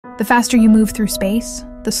The faster you move through space,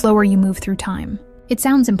 the slower you move through time. It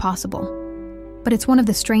sounds impossible, but it's one of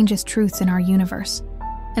the strangest truths in our universe.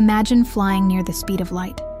 Imagine flying near the speed of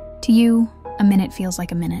light. To you, a minute feels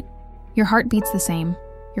like a minute. Your heart beats the same,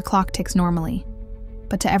 your clock ticks normally.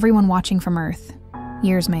 But to everyone watching from Earth,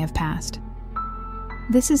 years may have passed.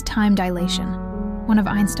 This is time dilation, one of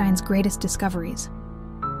Einstein's greatest discoveries.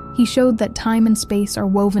 He showed that time and space are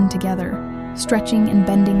woven together, stretching and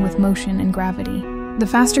bending with motion and gravity. The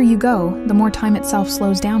faster you go, the more time itself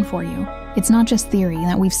slows down for you. It's not just theory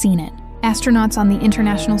that we've seen it. Astronauts on the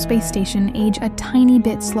International Space Station age a tiny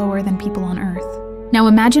bit slower than people on Earth. Now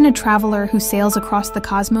imagine a traveler who sails across the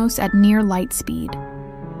cosmos at near light speed.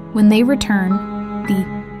 When they return,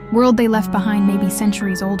 the world they left behind may be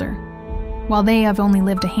centuries older, while they have only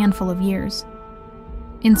lived a handful of years.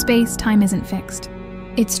 In space, time isn't fixed.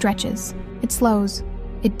 It stretches, it slows,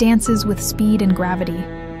 it dances with speed and gravity,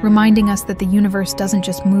 reminding us that the universe doesn't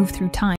just move through time.